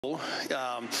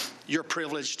you're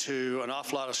privileged to an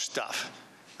awful lot of stuff,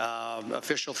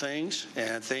 official things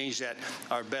and things that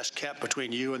are best kept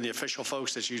between you and the official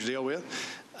folks that you deal with.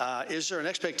 Is there an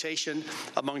expectation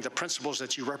among the principals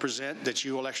that you represent that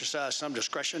you will exercise some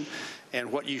discretion in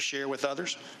what you share with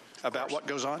others about what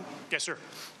goes on? Yes, sir.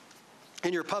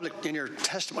 In your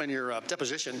testimony, in your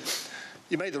deposition,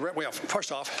 you made well,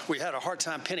 first off, we had a hard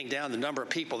time pinning down the number of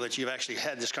people that you've actually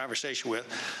had this conversation with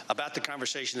about the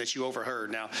conversation that you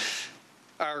overheard. Now,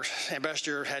 our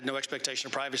ambassador had no expectation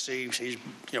of privacy. He's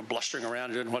blustering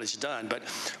around and doing what he's done, but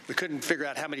we couldn't figure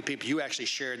out how many people you actually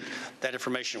shared that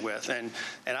information with. And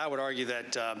I would argue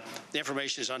that the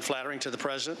information is unflattering to the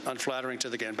president, unflattering to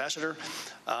the ambassador,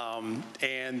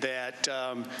 and that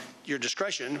your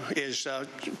discretion is at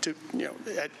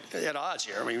odds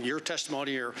here. I mean, your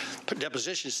testimony or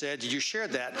deposition said you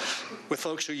shared that with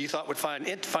folks who you thought would find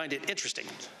it interesting.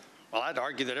 Well, I'd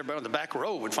argue that everybody on the back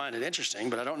row would find it interesting,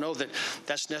 but I don't know that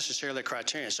that's necessarily a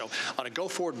criterion. So on a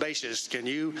go-forward basis, can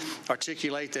you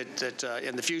articulate that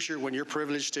in the future, when you're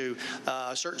privileged to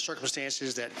certain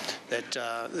circumstances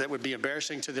that would be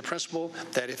embarrassing to the principal,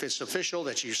 that if it's official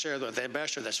that you share with the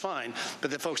ambassador, that's fine, but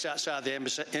the folks outside the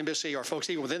embassy or folks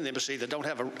even within the embassy that don't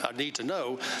have a need to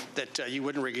know, that you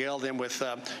wouldn't regale them with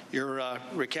your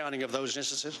recounting of those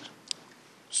instances?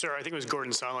 Sir, I think it was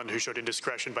Gordon Sondland who showed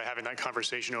indiscretion by having that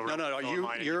conversation over. No,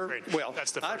 well,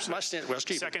 that's the first thing.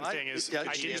 Second thing is,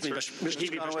 excuse me,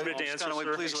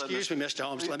 Mr.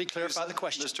 Holmes. Let me clarify the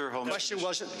question. Mr. Holmes, the question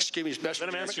wasn't. Excuse me, let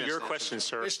him answer your question,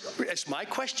 sir. It's my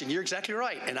question. You're exactly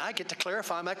right, and I get to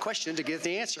clarify my question to get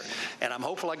the answer. And I'm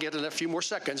hopeful I get in a few more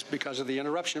seconds because of the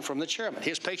interruption from the chairman.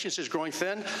 His patience is growing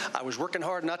thin. I was working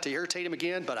hard not to irritate him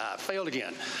again, but I failed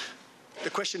again. The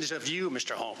question is of you,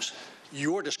 Mr. Holmes,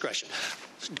 your discretion.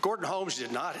 Gordon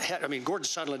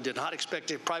Sondland did not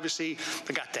expect privacy.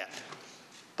 I got that.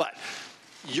 But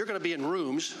you're going to be in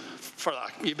rooms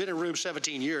you've been in rooms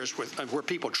 17 years where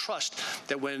people trust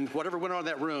that when whatever went on in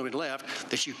that room and left,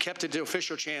 that you kept it to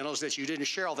official channels, that you didn't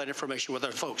share all that information with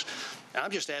other folks. And I'm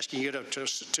just asking you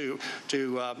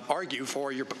to argue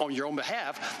on your own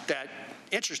behalf that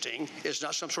interesting is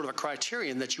not some sort of a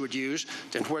criterion that you would use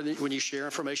when you share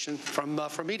information from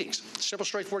meetings. Simple,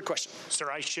 straightforward question. Sir,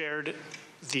 I shared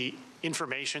the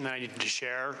information that I needed to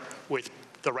share with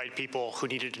the right people who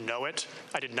needed to know it.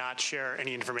 I did not share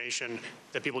any information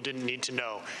that people didn't need to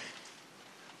know.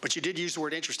 But you did use the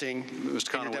word interesting,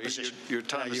 Mr. Conaway. Your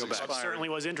time is expired. It certainly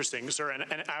was interesting, sir.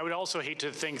 And I would also hate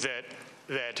to think that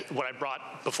what I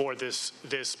brought before this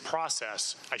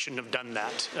process, I shouldn't have done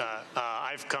that.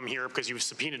 I've come here because you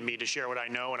subpoenaed me to share what I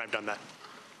know, and I've done that.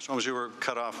 As long as you were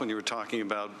cut off when you were talking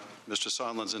about Mr.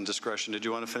 Sondland's indiscretion, did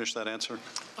you want to finish that answer?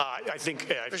 I think,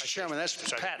 Mr. Chairman,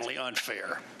 that's patently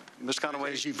unfair. Ms.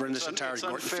 Conaway, you've run this entire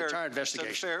investigation.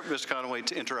 It's unfair, Ms. Conaway,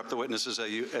 to interrupt the witnesses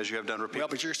as you have done repeatedly. Well,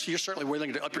 but you're certainly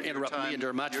willing to interrupt me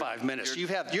during my 5 minutes.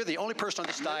 You're the only person on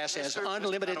this dais that has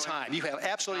unlimited time. You have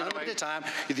absolutely unlimited time.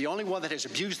 You're the only one that has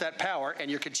abused that power, and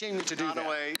you're continuing to do that.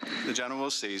 Conaway, the gentleman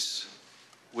will cease.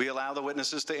 We allow the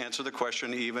witnesses to answer the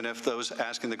question, even if those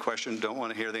asking the question don't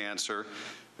want to hear the answer.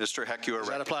 Mr. Heck, you are right.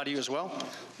 Does that apply to you as well?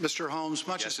 Mr. Holmes,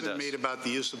 much has been made about the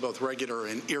use of both regular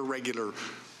and irregular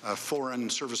foreign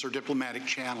service or diplomatic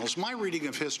channels. My reading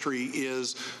of history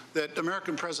is that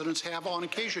American presidents have on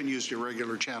occasion used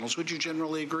irregular channels. Would you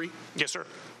generally agree? Yes, sir.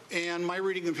 And my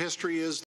reading of history is